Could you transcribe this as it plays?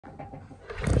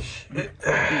Shit.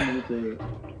 I'm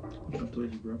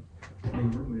telling you, bro.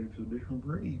 Niggas a different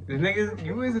breed. The niggas,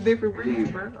 you is a different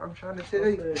breed, bro. I'm trying to tell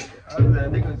you. I was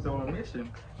that niggas on a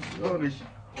mission. On a mission.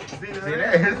 See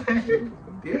that?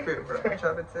 Different, bro. I'm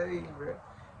trying to tell you, bro.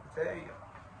 Tell you.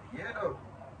 Yeah, though.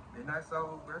 Midnight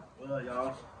Soul, bro. Well,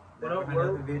 y'all. What up,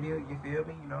 bro? Another video, you feel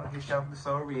me? You know, hit y'all with the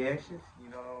soul reactions. You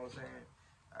know what I'm saying?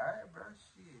 Alright, bro.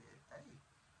 Shit. Hey.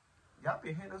 Y'all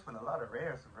been hitting us with a lot of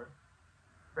Ransom, bro.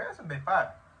 Ransom been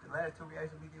fire. The last 2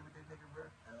 reactions we did with this nigga, bro.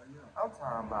 Hell yeah. I'm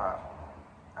talking about,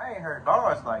 I ain't heard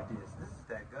bars like this. This is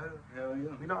that gutter. Hell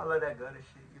yeah. You know I love that gutter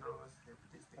shit, you know what I'm saying?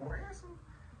 But this nigga Ransom,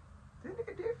 this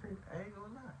nigga different. I ain't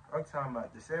gonna lie. I'm talking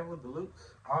about the sample, the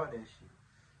loops, all that shit.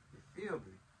 You feel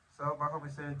me? So my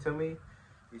homie said to me,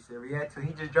 he said react to,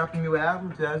 he just dropped a new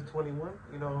album, 2021,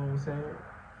 you know what I'm saying?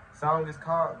 Song is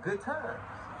called Good Times.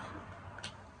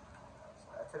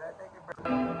 Shout out to that nigga, bro.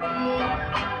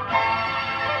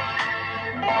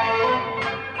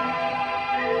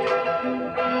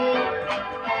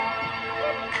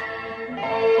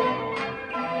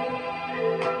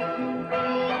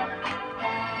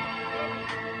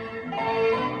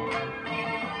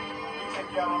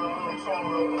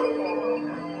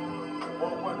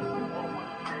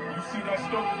 You see that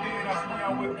stove there, that's where I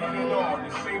would get it on.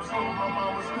 The same stove my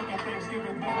mom was cooking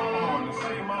Thanksgiving dinner on. The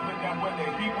same oven that when the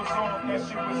heat was off, that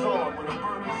shit was on. When the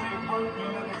burners didn't work, we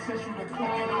let the tissue to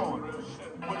cook it on.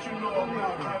 What you know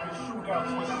about having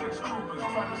shootouts with 6 troopers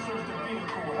trying to search the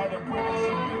vehicle, had to bring in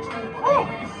some big scuba.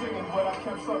 Nobody singing, but I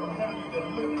kept something heavy that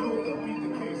lived through to beat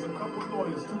the case. A couple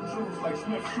lawyers, 2 Jews like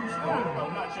Smith Schuster.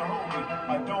 I'm not your homie,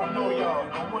 I don't know y'all.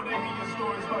 Don't wanna hear your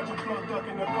stories about your plug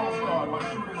ducking the Coast Guard. My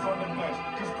shooters on the bench,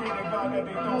 just pray to God that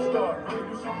they don't start. Really,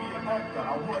 you should be an actor.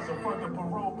 I was a further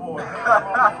parole board.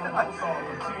 From Ozark,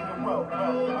 obtained the wealth.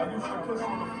 I used to piss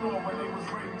on the floor when they was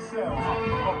raiding cells.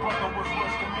 My brother was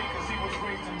worse than me cause he was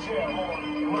raised in jail.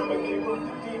 Mama gave birth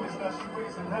to demons, now she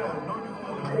raising hell. Know you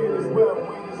feel the pain as well.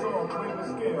 Weight is on, bring the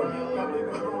scale. Got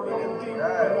niggas rolling in deep,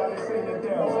 but now they say the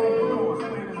down. Stay the course,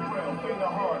 plain as brown. Faint the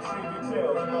heart, save your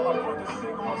tails. I put the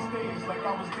sing on stage like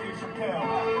I was Dave Chappelle.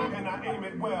 And I aim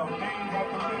it well, they ain't have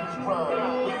the latest grind.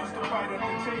 We used to fight at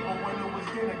the table when it was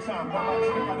dinner time. Now I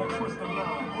drink out a twist the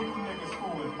line. Who you niggas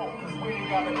fooling? Oh, cause we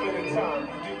ain't got a bit of time.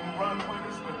 You didn't run with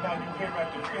us, but now you here at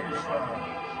the finish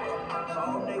line.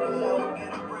 Some niggas out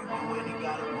get a break when they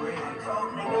got a break. Some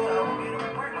niggas out get a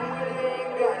break when they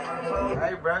ain't got it.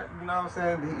 Hey, bro, you know what I'm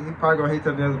saying? He probably gonna hit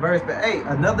up the other verse, but hey,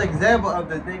 another example of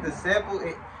the nigga sample,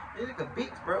 this nigga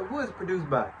beats, bro, who is produced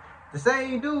by? The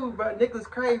same dude, bro, Nicholas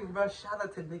Craven, bro. Shout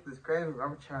out to Nicholas Craven.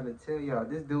 I'm trying to tell y'all,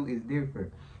 this dude is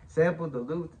different. Sample the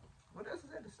loot. What else is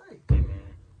that to say?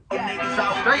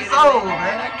 Straight soul,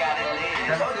 man. I got it lit.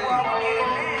 That's why I'm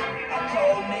getting lit. I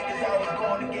told niggas I was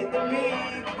going to get the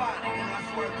big body, and I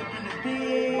swerved up in the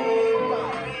big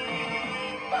body.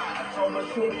 I told my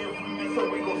shooter from me, so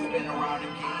we gon' spin around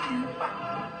again.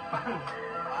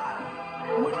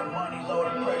 When the money low,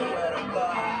 the pressure at a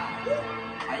blood.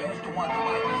 I used to want the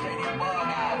white Mercedes bug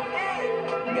out.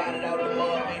 Got it out the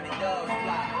mud, made the doves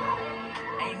fly.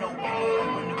 Ain't no pain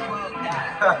when the plug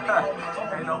died.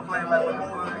 Ain't no flame like when the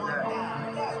plug died.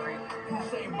 You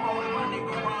say bro, my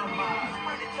nigga rhyme mine.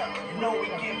 You know we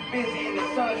get busy in the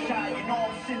sunshine. You know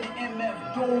I'm sending MF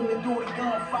Doom to do the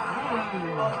gunfire.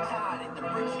 Untied and the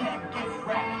bricks can't get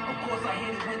wrapped. Of course I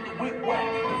hit it with the whip whack,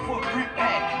 the foot grip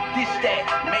pack. This that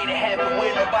made it happen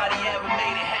where nobody ever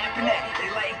made it happen at. They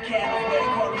light candles where they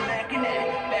call me lacking at.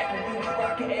 Back when we was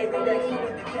rocking Averex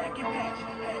with the jacket patch.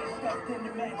 Had it stuffed in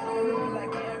the match, feeling like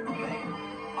an airplane.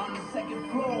 On the second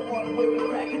floor, water with the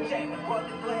crack and jack. Brought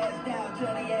the glass down to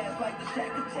the ass like the shack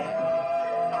attack.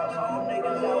 So all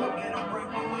niggas out get a break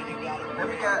when they got a break. Then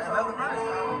we got another verse.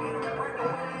 Get a break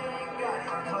when they ain't got it.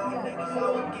 So all niggas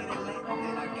out get it lit,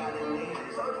 then I got it lit.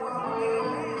 So I'm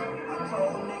getting lit. I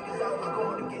told niggas I was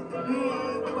going to get the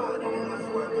big body, and I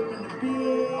swerved up in the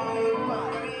big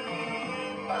body.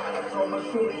 I told my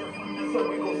shooter from this, so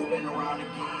we gon' spin around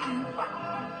again.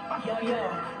 Yo,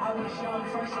 I was young,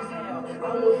 fresh as hell. I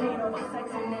was feet over sex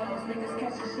and nails. Niggas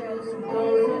catching shells, some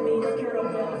guns at me,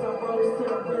 kettlebells. I rose to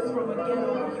the wrist from a ghetto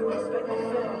where you expect to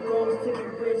fail. Goals to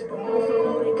get rich, but most of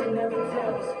all they can never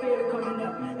tell. It's fear coming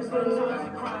up. It's been times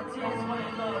we cry, tears, one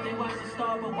in love. They watch the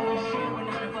star, but we ain't share with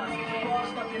none of us.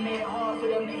 Washed up and made it hard for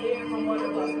them to hear from one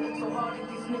of us. So hard that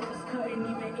these niggas couldn't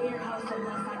even ear hustle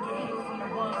us. I get hate from the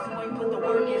ones who ain't put the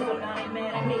work in, so now they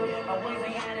mad at me. My ways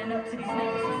ain't adding up to these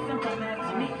niggas. It's simple math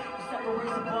to me.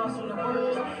 Separates the boss from the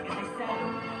workers is they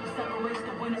settle. Separates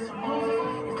the winners from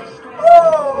losers is they stress.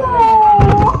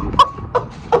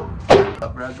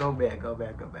 Bro, go back.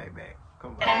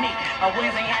 Come on. My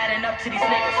ways ain't adding up to these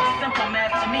niggas. It's simple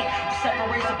math to me.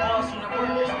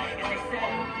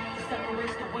 settle. What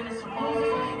separates the winners from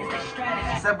losers is their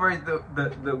strategy. Separate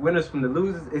the winners from the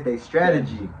losers is their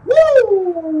strategy.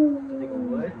 Nigga,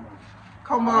 what?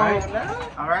 Come on, Alright. now.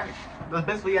 Alright.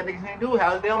 That's what y'all niggas ain't do.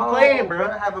 How's them playing, bro?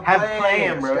 Have a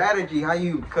plan, bro. Strategy, how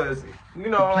you, cause you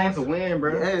know, Plan to win,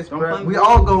 bro. Yes, Don't bro. plan We to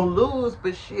all gonna lose,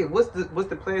 but shit, what's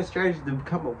the plan strategy to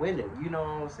become a winner? You know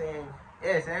what I'm saying?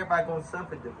 Yes, everybody gonna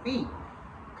suffer defeat.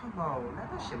 Come on, man,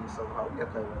 that shit was so hard. We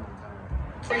gotta play one more time.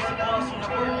 Breaks the walls from the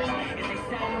workers is they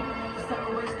settle. What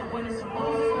separates the winners from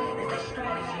losers is their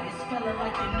strategy. It's feeling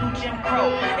like the new Jim Crow.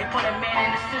 They put a man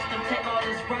in the system, take all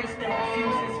his rights, then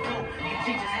refuse his vote. You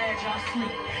teachers had y'all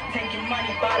sleep. Taking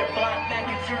money by the block back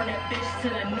and turn that bitch to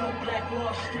the new Black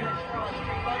Wall Street.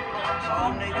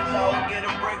 Told niggas I would get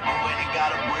a brick when they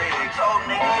got a brick. Told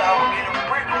niggas I would get a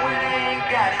brick when they ain't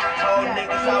got it. Told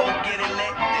niggas I would get it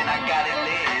lit, then I got it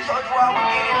lit. Told you I would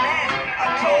get it lit.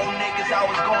 I told niggas I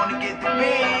was going to get the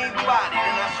big body,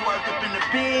 then I swerved up in the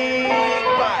big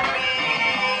body.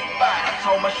 I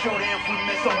told my shooter if we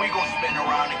miss him, we gon' spin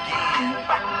around again.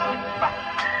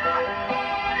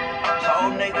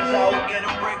 Told niggas I would get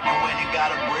a brick when they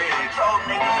got a brick. Told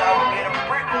niggas I would get a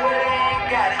brick when they ain't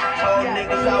got it. Told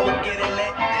niggas I would get it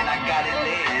lit, then I got it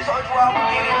lit. Told you I would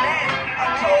get it lit. I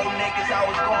told niggas I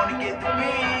was going to get the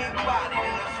big body, then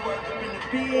I swerved up in the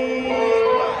big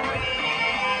body.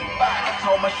 I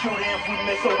told my shooter if we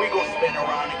miss him, we gon' spin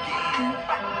around again.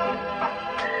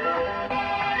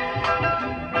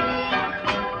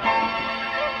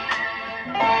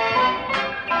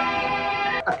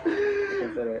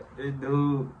 This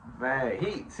dude, man,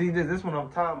 this one I'm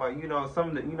talking about. You know,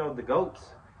 some of the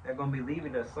goats that gonna be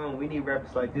leaving us soon. We need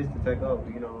rappers like this to take over.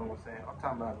 You know what I'm saying? I'm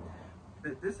talking about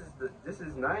this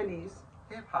is 90s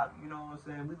hip hop. You know what I'm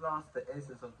saying? We lost the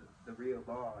essence of the real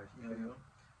bars. You know,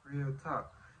 real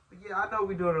talk. But yeah, I know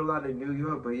we doing a lot in New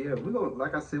York, but yeah, we gonna,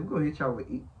 like I said, we gonna hit y'all with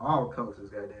all coasts,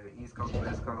 goddamn, East Coast,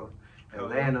 West Coast,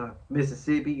 Atlanta,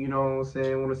 Mississippi. You know what I'm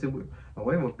saying? Want to see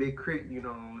with Big Crit. You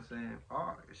know what I'm saying?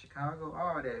 All Chicago,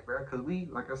 all that, bro. Cause we,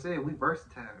 like I said, we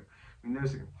versatile. You know,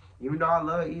 even though I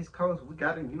love East Coast, we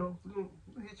got it. You know, we gonna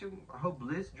hit you. I hope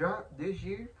Bliss drop this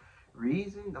year.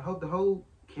 Reason. I hope the whole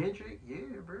Kendrick.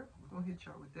 Yeah, bro. We gonna hit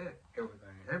y'all with that.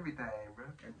 Everything, bro.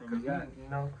 Cause you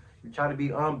know. We try to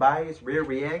be unbiased, real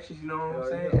reactions, you know what I'm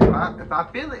saying? Yeah. If I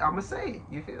feel it, I'ma say it.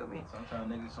 You feel me?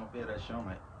 Sometimes niggas don't feel that shit. I'm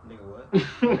like, nigga, what?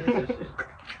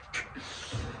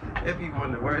 It'd be one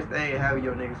of the worst things having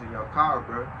your niggas in your car,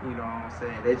 bro. You know what I'm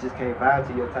saying? They just can't vibe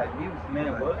to your type music.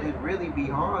 Man, like, what? It really be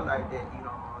hard like that, you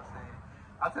know what I'm saying?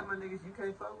 I tell my niggas, you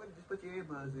can't fuck with it, just put your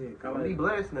earbuds in. Cause I be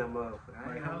blasting that motherfucker. I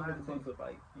Like, ain't how gonna lie am I to you. supposed to,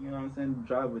 like, you know what I'm saying,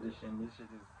 drive with this shit, and this shit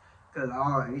is... Cause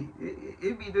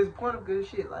it be disappointing with good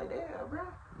shit like that, bro.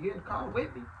 You in the car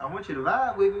with me. I want you to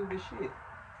vibe with me, but shit.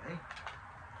 Hey,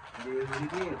 it is what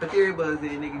it is. Put your earbuds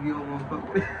in, nigga, if you don't want to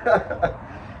fuck with it.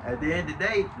 At the end of the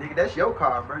day, nigga, that's your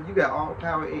car, bro. You got all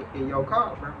power in your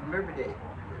car, bro. Remember that. Real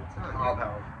tough. All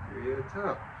power. Real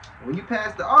tough. When you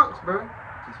pass the aux, bro,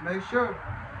 just make sure.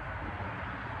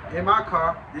 In my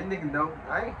car, this nigga know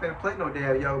I ain't finna play no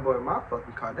damn young boy in my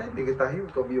fucking car. That nigga thought he was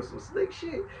gonna be on some slick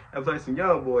shit and play some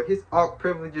young boy. His AUK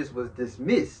privileges was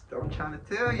dismissed. I'm trying to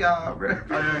tell y'all, bro.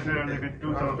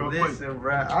 Listen,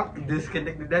 bro, I'm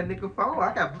disconnected that nigga phone.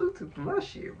 I got Bluetooth for my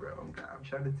shit, bro. I'm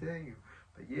trying to tell you.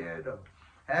 But yeah, though,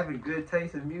 having good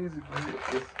taste in music, man,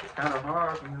 it's kind of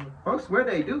hard. You know? Folks swear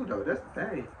they do, though. That's the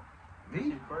thing.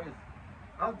 Me, crazy.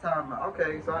 I'm talking about.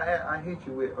 Okay, so I hit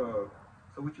you with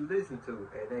So what you listen to,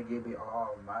 and they give me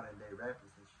all modern day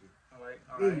rappers and shit.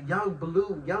 Alright.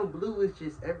 Young Blue is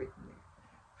just everything.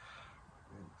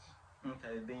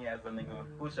 Okay, then you ask a nigga,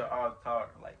 who's your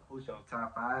all-talk, like, who's your...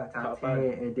 Top 5, top Top 10,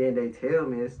 5. and then they tell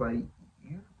me it's like,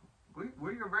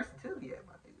 where your versatility at,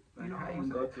 my nigga? You know How what you I'm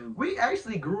go saying? to... We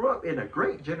actually grew up in a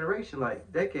great generation, like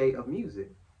decade of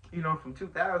music. You know, from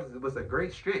 2000s, it was a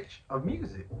great stretch of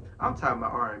music. I'm talking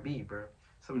about R&B, bro.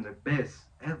 Some of the best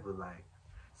ever, like.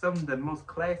 Some of the most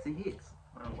classic hits.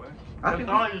 I ain't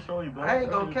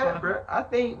gonna cap, bro. I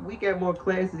think we got more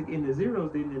classic in the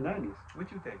zeros than the 90s.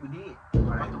 What you think? We did.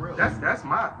 Right. That's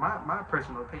my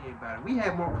personal opinion about it. We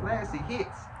had more classic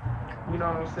hits. You know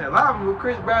what I'm saying? A lot of them with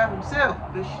Chris Brown himself.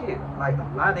 Good shit. Like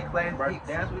a lot of classic hits.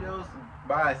 Dance videos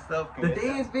by itself. The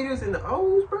dance videos in the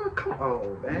O's, bro. Come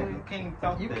on, man. You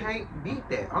can't You can't beat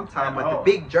that. I'm talking about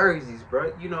the big jerseys,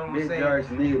 bro. You know what I'm saying?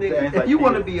 Jerseys, Nigga, if you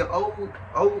want to be an old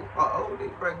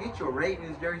nigga, bro, get your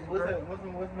Ravens jersey, What's bro. the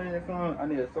name of that song? I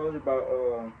need a soldier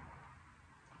about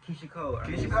Keisha Cole.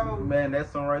 Keisha Cole. Man,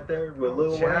 that song right there with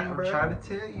Lil Wayne, I'm bro. trying to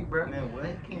tell you, bro. Man, what?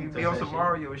 You be on some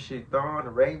Mario shit, throwing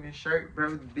the Raven shirt, bro,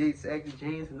 the big saggy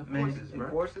jeans and the forces, bro.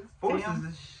 Forces? Forces Tims?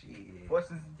 is shit.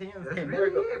 Forces and Tims. That's Can't really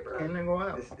never it, bro. Can't never go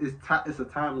out. It's a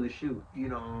timeless shoe. You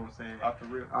know what I'm saying? Off the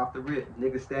rip. Off the rip.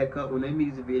 Niggas stack up when they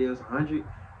music videos, 100,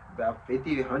 about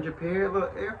 50, 100 pair of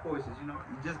Air Forces. You know,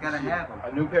 you just gotta have them.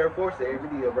 A new pair of Forces every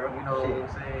video, bro. You know what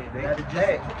I'm saying? They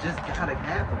That's just gotta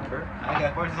have them, bro. I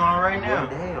got Forces on right now.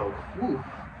 Well, damn. Woo.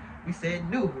 We said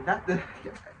new, not the.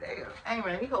 Damn. Hey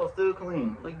man, he goes still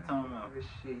clean. What you talking about?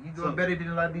 Shit, you doing better than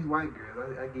a lot of these white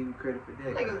girls. I give you credit for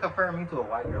that. Niggas compare me to a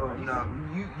white girl. No,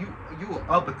 you were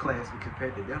upper class when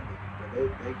compared to them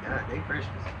niggas, but they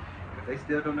freshmen. But they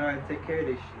still don't know how to take care of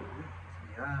this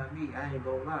shit. Beyond me, I ain't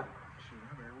gonna lie.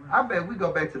 I bet we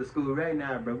go back to the school right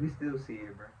now, bro. We still see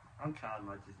it, bro. I'm trying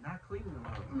to just not clean them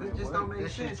up. This just don't make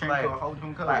this sense. shit Like, to a whole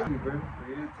different color. like, bro,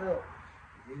 real talk.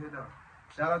 Yeah, no.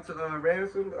 Shout out to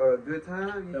Ransom, Good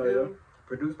Time, you feel me?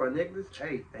 Produced by Nicholas.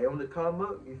 Hey, they on the come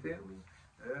up, you feel me?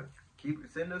 Keep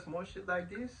sending us more shit like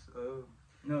this. You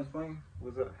know what's funny?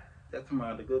 Was that's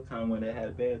about the good time when they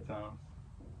had bad times.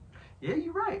 Yeah,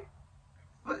 you're right.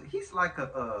 But he's like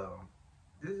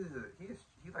he's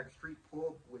like a street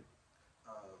poor with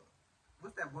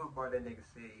what's that one bar that nigga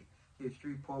said? He's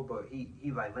street poor, but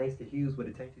he like Langston Hughes with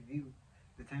a tainted view.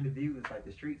 The tainted view is like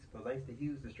the streets, but Langston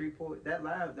Hughes, the street poor. That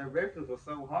reference was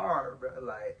so hard, bro.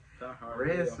 Like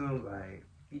Ransom, like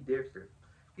he different.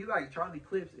 He like Charlie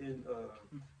Clips and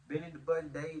Benny the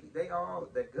Button. They all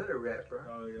that good at rap, bro.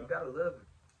 Oh yeah. You gotta love it.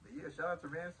 But yeah, shout out to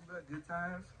Ransom, bro. Good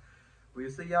times. We'll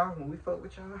see y'all when we fuck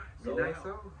with y'all. Midnight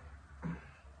Soul.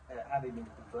 How they do with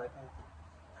the black?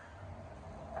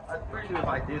 I'm pretty sure it's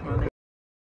like this, my nigga.